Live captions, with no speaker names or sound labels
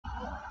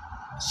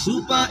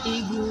Super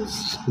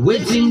Eagles,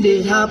 waiting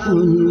they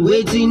happen,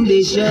 waiting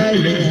they share.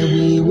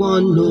 We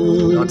want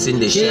no. Nothing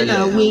they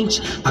share. Winch,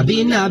 I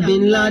been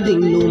landing.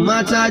 No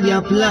matter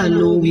their plan,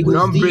 no we go.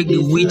 Don't break the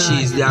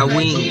witches, their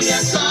wings.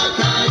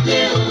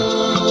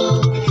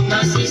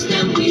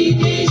 System we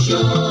dey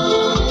show.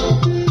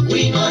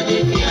 We know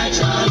the fear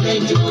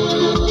challenge.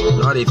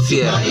 Not a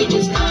fear.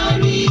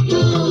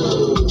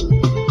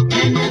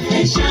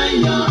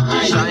 Shine your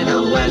eyes. Shine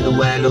a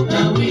well.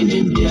 Now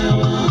winning be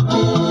our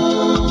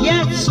own.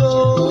 Yes, so.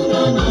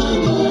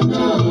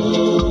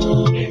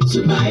 No. To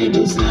buy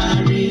this go.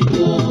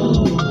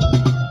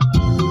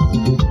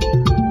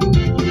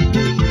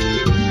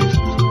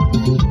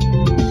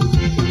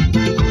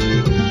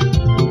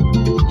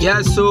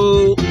 Yeah,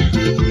 so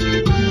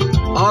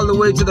all the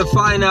way to the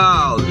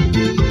final.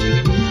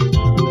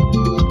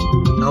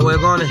 Now we're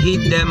gonna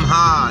hit them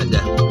hard.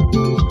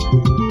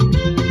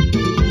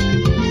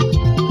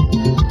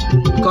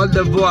 Côte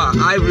d'Ivoire,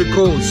 Ivory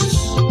Coast,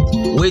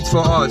 wait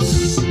for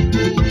us.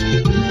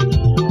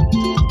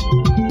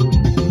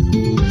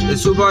 The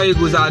Super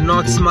Eagles are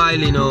not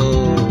smiling,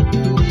 oh.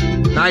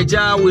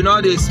 Nigeria, we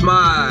not they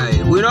smile.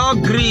 We not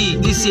agree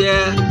this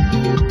year.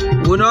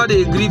 We not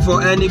agree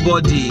for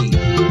anybody.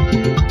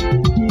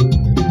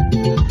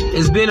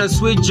 It's been a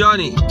sweet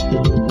journey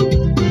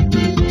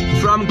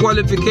from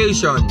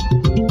qualification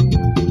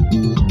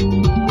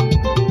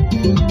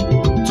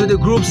to the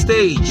group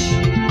stage,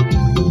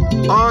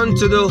 on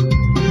to the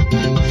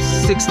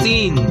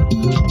 16,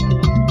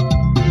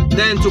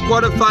 then to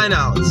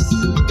quarterfinals,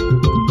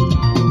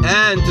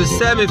 and to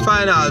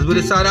semi-finals with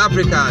the South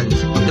Africans.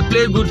 They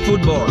play good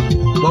football,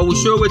 but we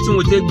sure waiting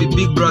we take the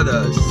big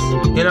brothers,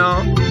 you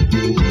know.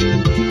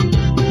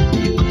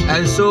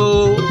 And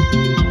so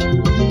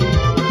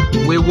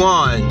we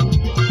won.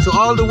 So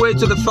all the way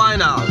to the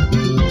final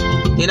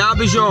in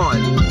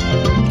Abidjan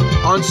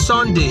on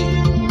Sunday.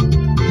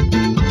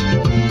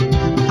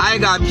 I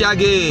got Pia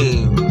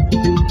game.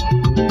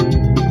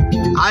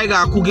 I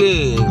got Ku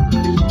game.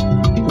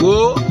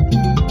 Whoa.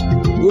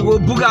 We go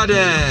booga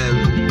them.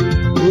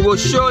 We go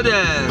show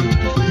them.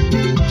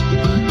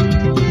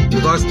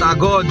 Because thank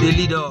God they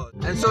lead us.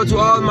 And so to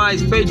all my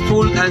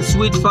faithful and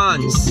sweet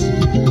fans,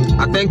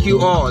 I thank you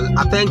all.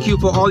 I thank you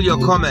for all your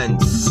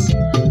comments.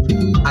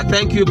 I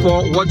thank you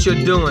for what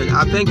you're doing.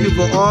 I thank you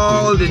for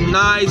all the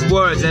nice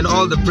words and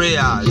all the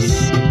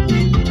prayers.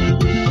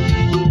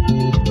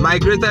 My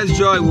greatest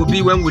joy will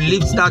be when we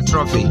lift that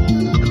trophy.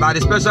 By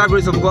the special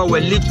grace of God,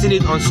 we're lifting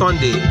it on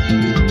Sunday.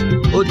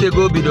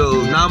 Otego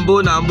bido,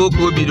 nambo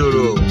ko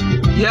bidoro.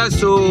 Yes,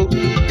 so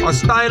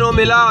Austino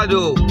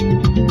Milado,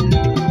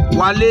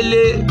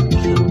 Walele,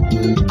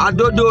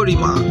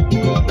 Adodorima.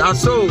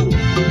 That's so.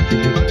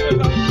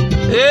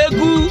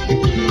 Egu.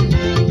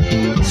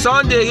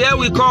 Sunday, here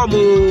we come.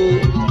 Oh.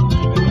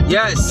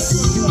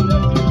 Yes.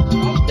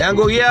 Then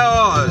go hear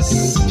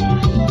us.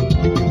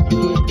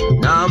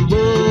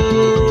 Nambo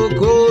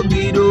ko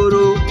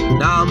bidoro.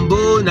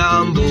 Nambo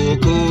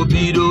ko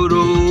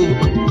bidoro.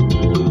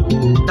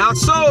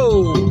 That's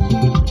so.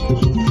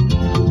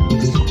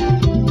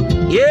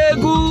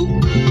 Yegu.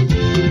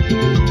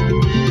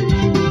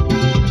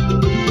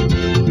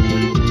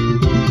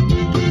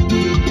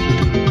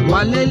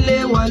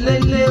 Walele,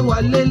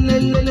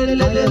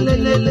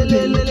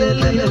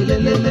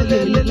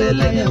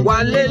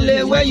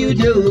 where you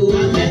do?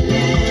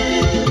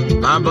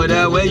 My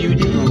brother, where you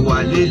do?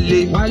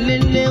 Walele,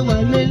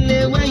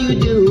 where you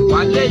do?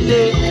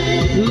 Walele,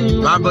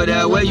 my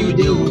brother, where you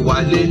do?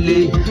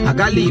 Walele,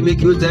 Agali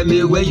make you tell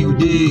me where you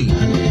do.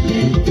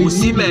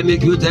 Usime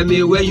make you tell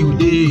me where you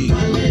do.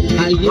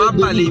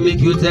 Mapali make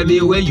you tell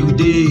me where you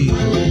do.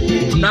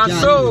 Now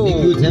so,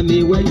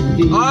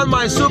 all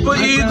my Super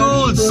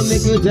Eagles,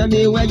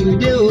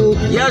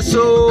 yes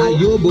so,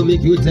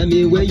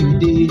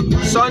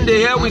 Sunday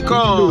here we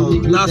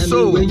come, now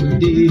so, and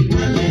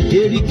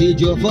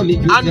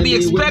be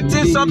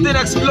expecting something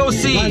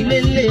explosive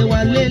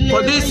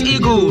for these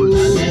Eagles.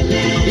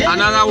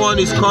 Another one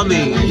is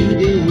coming,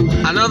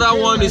 another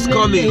one is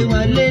coming,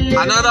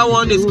 another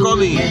one is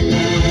coming.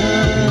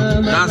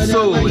 Now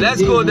so,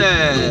 let's go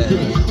there.